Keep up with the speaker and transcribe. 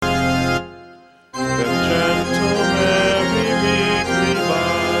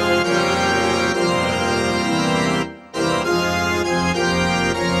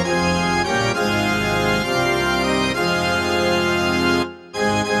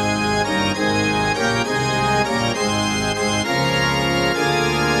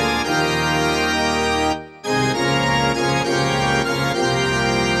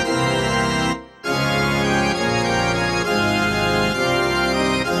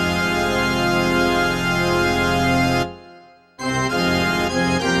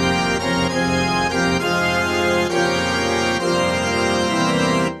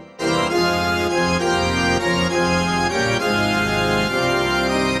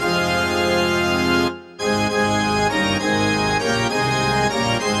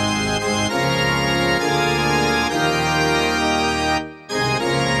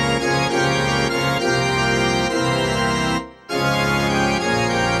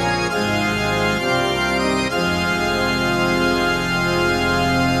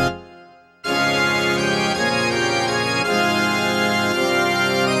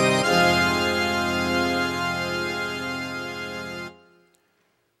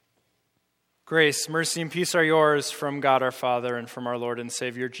Grace, mercy, and peace are yours from God our Father and from our Lord and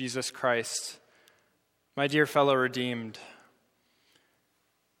Savior Jesus Christ. My dear fellow redeemed,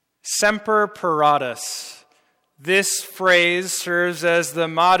 Semper Paratus. This phrase serves as the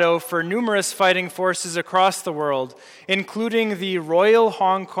motto for numerous fighting forces across the world, including the Royal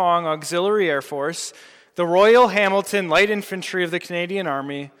Hong Kong Auxiliary Air Force, the Royal Hamilton Light Infantry of the Canadian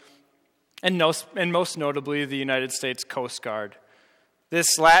Army, and most notably the United States Coast Guard.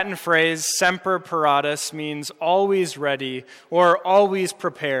 This Latin phrase, Semper Paratus, means always ready or always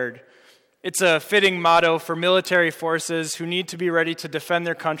prepared. It's a fitting motto for military forces who need to be ready to defend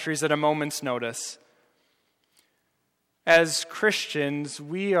their countries at a moment's notice. As Christians,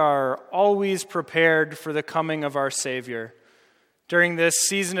 we are always prepared for the coming of our Savior. During this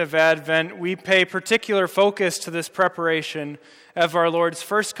season of Advent, we pay particular focus to this preparation of our Lord's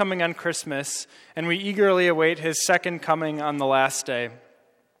first coming on Christmas, and we eagerly await his second coming on the last day.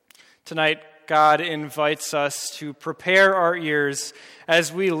 Tonight, God invites us to prepare our ears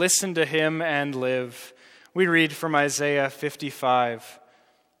as we listen to him and live. We read from Isaiah 55.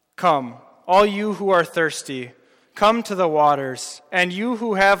 Come, all you who are thirsty, come to the waters, and you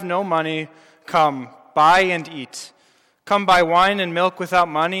who have no money, come, buy and eat. Come buy wine and milk without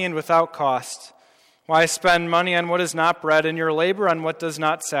money and without cost. Why spend money on what is not bread and your labor on what does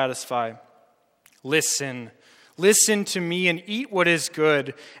not satisfy? Listen to me and eat what is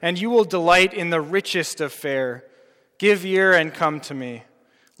good, and you will delight in the richest of fare. Give ear and come to me.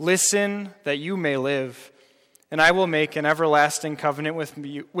 Listen that you may live, and I will make an everlasting covenant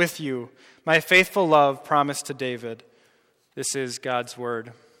with you, my faithful love promised to David. This is God's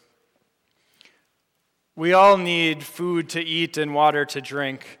word. We all need food to eat and water to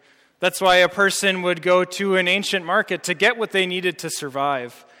drink. That's why a person would go to an ancient market to get what they needed to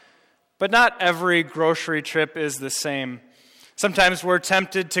survive. But not every grocery trip is the same. Sometimes we're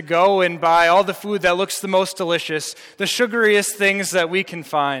tempted to go and buy all the food that looks the most delicious, the sugariest things that we can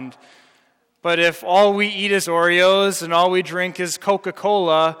find. But if all we eat is Oreos and all we drink is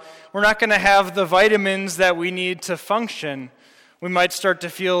Coca-Cola, we're not going to have the vitamins that we need to function. We might start to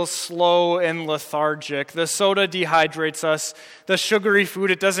feel slow and lethargic. The soda dehydrates us. The sugary food,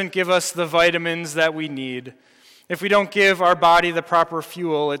 it doesn't give us the vitamins that we need. If we don't give our body the proper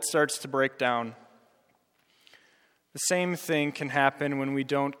fuel, it starts to break down. The same thing can happen when we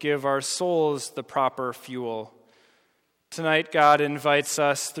don't give our souls the proper fuel. Tonight, God invites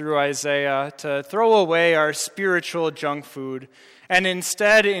us through Isaiah to throw away our spiritual junk food and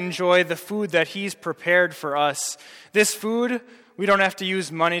instead enjoy the food that he's prepared for us. This food, we don't have to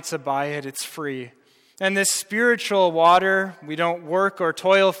use money to buy it, it's free. And this spiritual water, we don't work or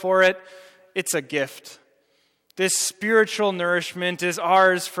toil for it, it's a gift. This spiritual nourishment is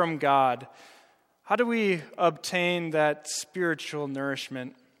ours from God. How do we obtain that spiritual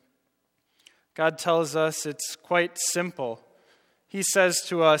nourishment? God tells us it's quite simple. He says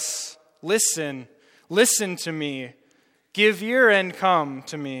to us, listen to me. Give ear and come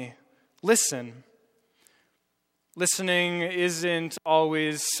to me. Listen. Listening isn't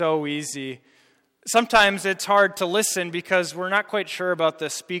always so easy. Sometimes it's hard to listen because we're not quite sure about the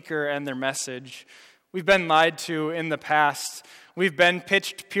speaker and their message. We've been lied to in the past. We've been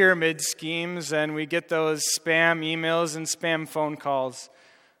pitched pyramid schemes, and we get those spam emails and spam phone calls.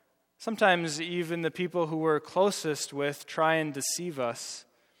 Sometimes even the people who we're closest with try and deceive us.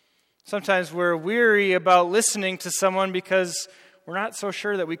 Sometimes we're weary about listening to someone because we're not so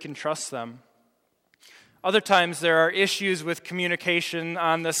sure that we can trust them. Other times there are issues with communication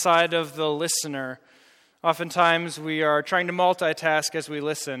on the side of the listener. Oftentimes we are trying to multitask as we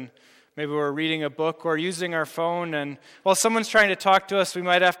listen. Maybe we're reading a book or using our phone, and while someone's trying to talk to us, we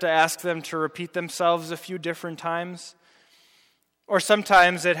might have to ask them to repeat themselves a few different times. Or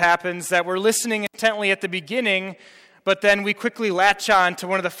sometimes it happens that we're listening intently at the beginning, but then we quickly latch on to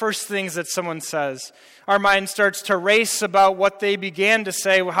one of the first things that someone says. Our mind starts to race about what they began to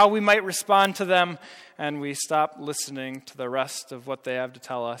say, how we might respond to them, and we stop listening to the rest of what they have to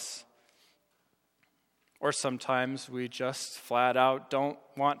tell us. Or sometimes we just flat out don't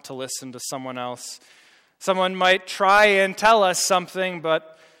want to listen to someone else. Someone might try and tell us something,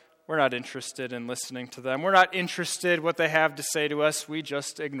 but we're not interested in listening to them. We're not interested what they have to say to us. We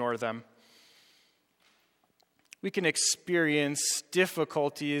just ignore them. We can experience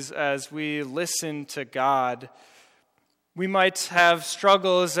difficulties as we listen to God. We might have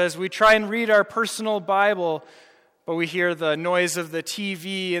struggles as we try and read our personal Bible, but we hear the noise of the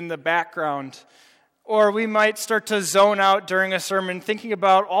TV in the background. Or we might start to zone out during a sermon thinking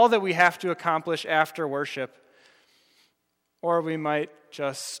about all that we have to accomplish after worship. Or we might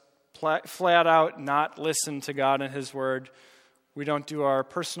just flat out not listen to God and his word. We don't do our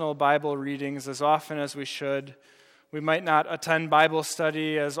personal Bible readings as often as we should. We might not attend Bible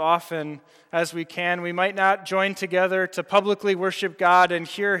study as often as we can. We might not join together to publicly worship God and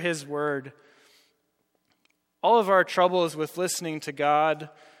hear His word. All of our troubles with listening to God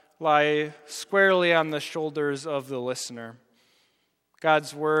lie squarely on the shoulders of the listener.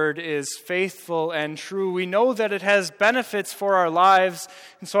 God's word is faithful and true. We know that it has benefits for our lives,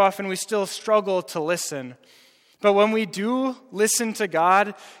 and so often we still struggle to listen. But when we do listen to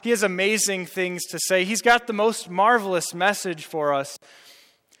God, He has amazing things to say. He's got the most marvelous message for us.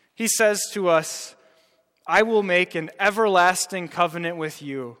 He says to us, "I will make an everlasting covenant with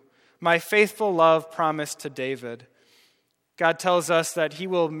you, my faithful love promised to David." God tells us that He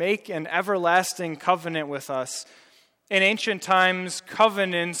will make an everlasting covenant with us. In ancient times,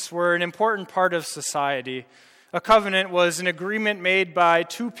 covenants were an important part of society. A covenant was an agreement made by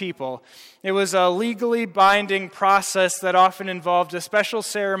two people. It was a legally binding process that often involved a special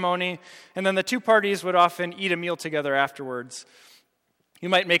ceremony, and then the two parties would often eat a meal together afterwards. You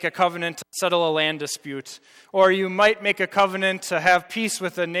might make a covenant to settle a land dispute, or you might make a covenant to have peace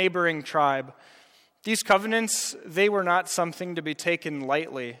with a neighboring tribe. These covenants, they were not something to be taken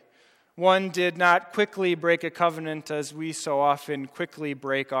lightly. One did not quickly break a covenant as we so often quickly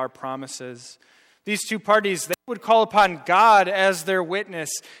break our promises. These two parties, they would call upon God as their witness.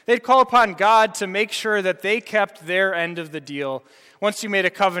 They'd call upon God to make sure that they kept their end of the deal. Once you made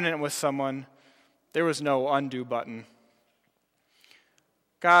a covenant with someone, there was no undo button.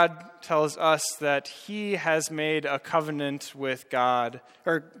 God tells us that He has made a covenant with God,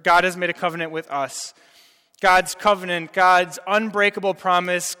 or God has made a covenant with us. God's covenant, God's unbreakable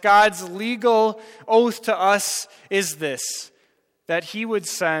promise, God's legal oath to us is this, that He would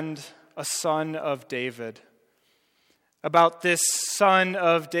send a son of David. About this son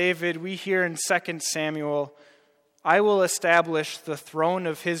of David, we hear in 2 Samuel, "I will establish the throne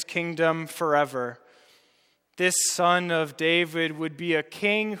of his kingdom forever." This son of David would be a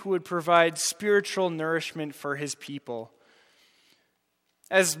king who would provide spiritual nourishment for his people.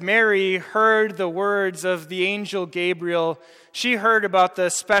 As Mary heard the words of the angel Gabriel, she heard about the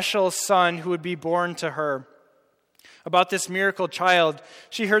special son who would be born to her. About this miracle child,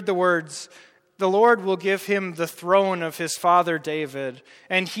 she heard the words, "The Lord will give him the throne of his father David,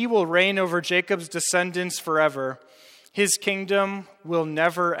 and he will reign over Jacob's descendants forever. His kingdom will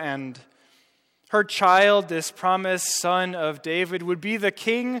never end." Her child, this promised son of David, would be the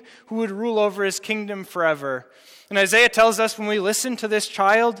king who would rule over his kingdom forever. And Isaiah tells us when we listen to this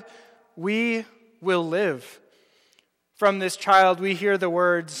child, we will live. From this child, we hear the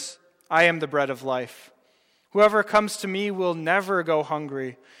words, "I am the bread of life. Whoever comes to me will never go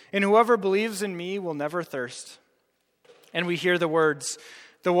hungry, and whoever believes in me will never thirst." And we hear the words,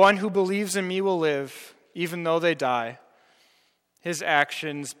 "The one who believes in me will live, even though they die." His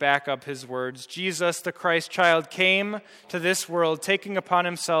actions back up his words. Jesus, the Christ child, came to this world taking upon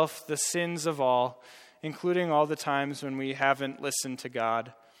himself the sins of all, including all the times when we haven't listened to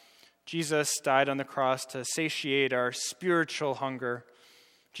God. Jesus died on the cross to satiate our spiritual hunger.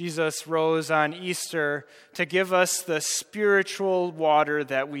 Jesus rose on Easter to give us the spiritual water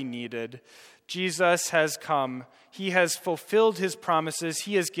that we needed. Jesus has come. He has fulfilled his promises.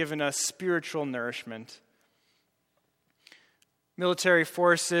 He has given us spiritual nourishment. Military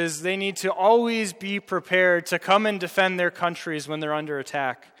forces, they need to always be prepared to come and defend their countries when they're under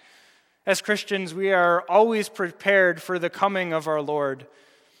attack. As Christians, we are always prepared for the coming of our Lord.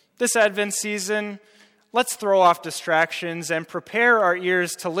 This Advent season, let's throw off distractions and prepare our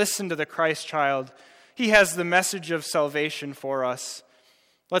ears to listen to the Christ child. He has the message of salvation for us.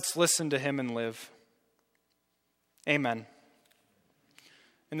 Let's listen to him and live. Amen.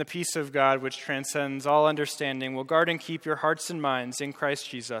 And the peace of God, which transcends all understanding, will guard and keep your hearts and minds in Christ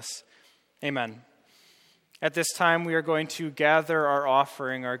Jesus. Amen. At this time, we are going to gather our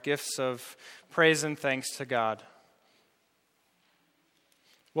offering, our gifts of praise and thanks to God.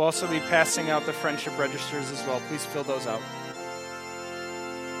 We'll also be passing out the friendship registers as well. Please fill those out.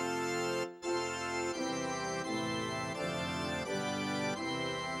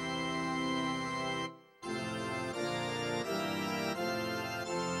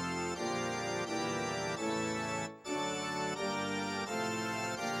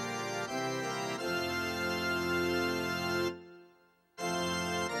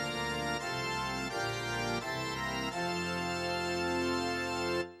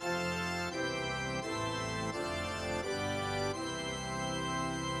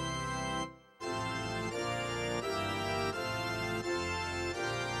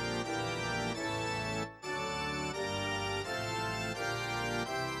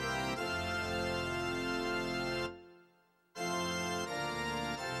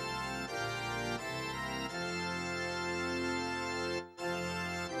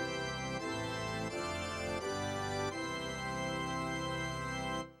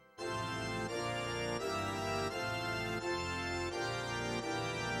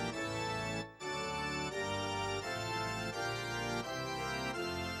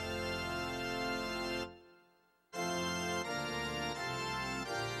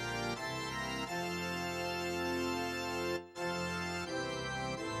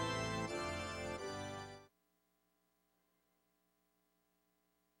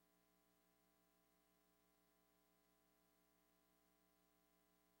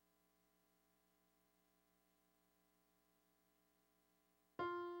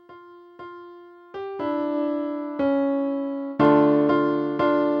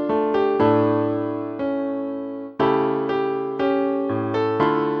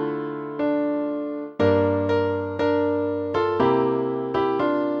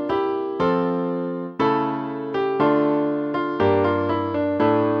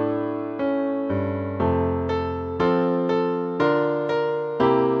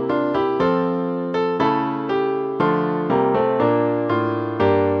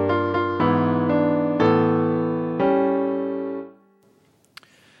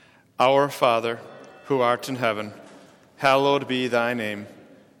 Our Father, who art in heaven, hallowed be thy name.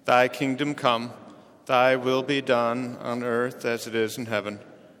 Thy kingdom come, thy will be done on earth as it is in heaven.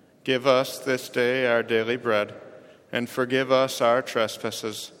 Give us this day our daily bread, and forgive us our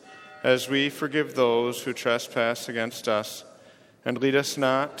trespasses, as we forgive those who trespass against us. And lead us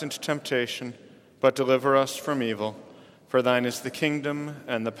not into temptation, but deliver us from evil. For thine is the kingdom,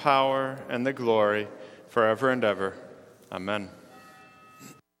 and the power, and the glory, forever and ever. Amen.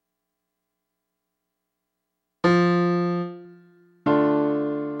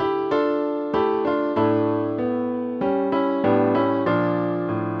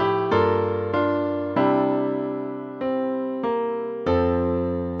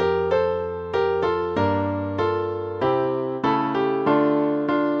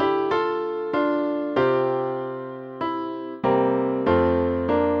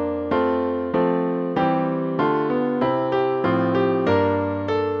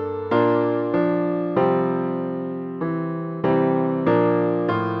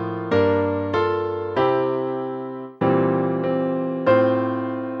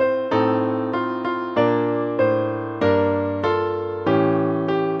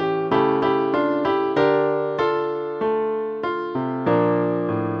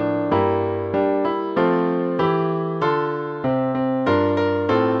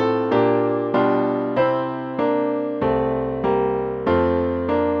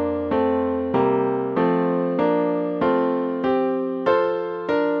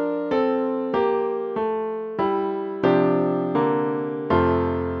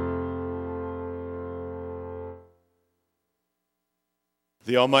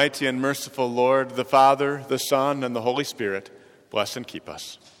 The Almighty and merciful Lord, the Father, the Son, and the Holy Spirit, bless and keep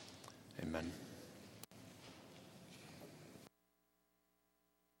us. Amen.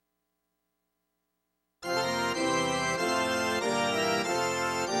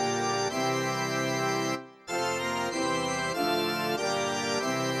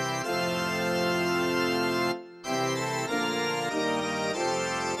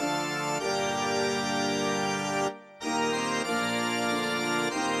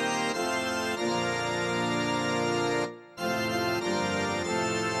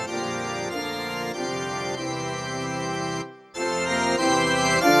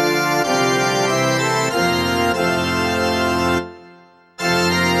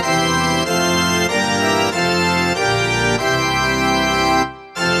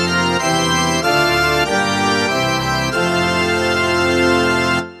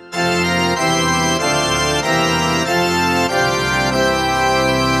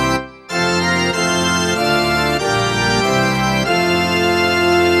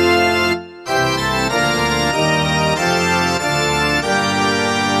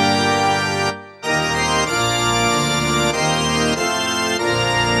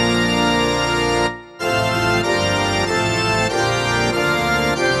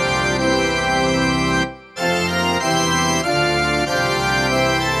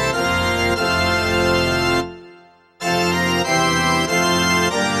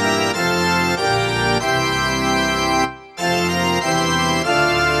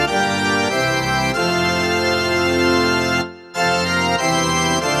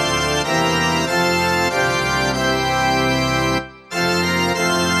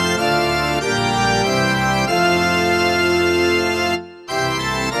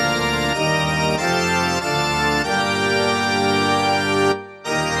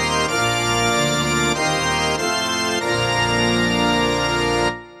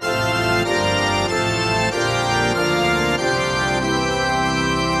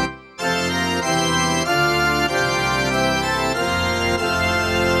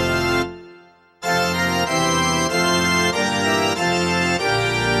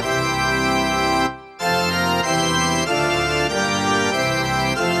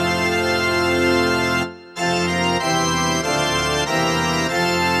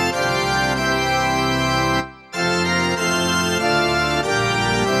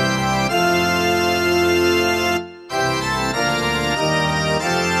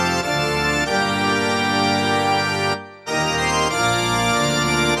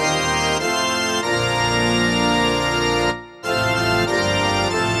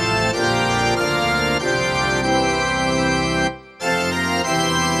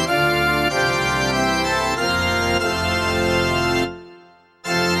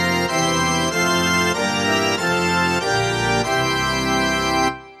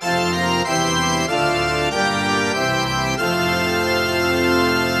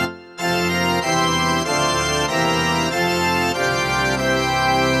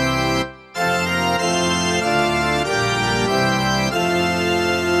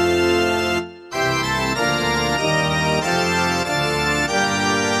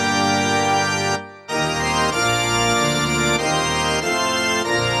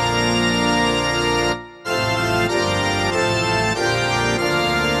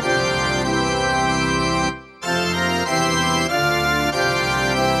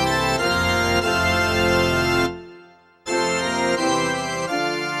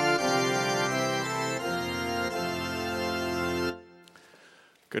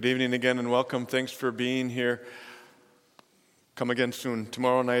 Good evening again and welcome. Thanks for being here. Come again soon.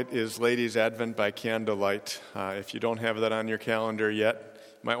 Tomorrow night is Ladies' Advent by Candlelight. If you don't have that on your calendar yet,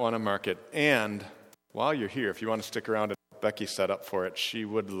 you might want to mark it. And while you're here, if you want to stick around, Becky set up for it. She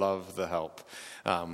would love the help.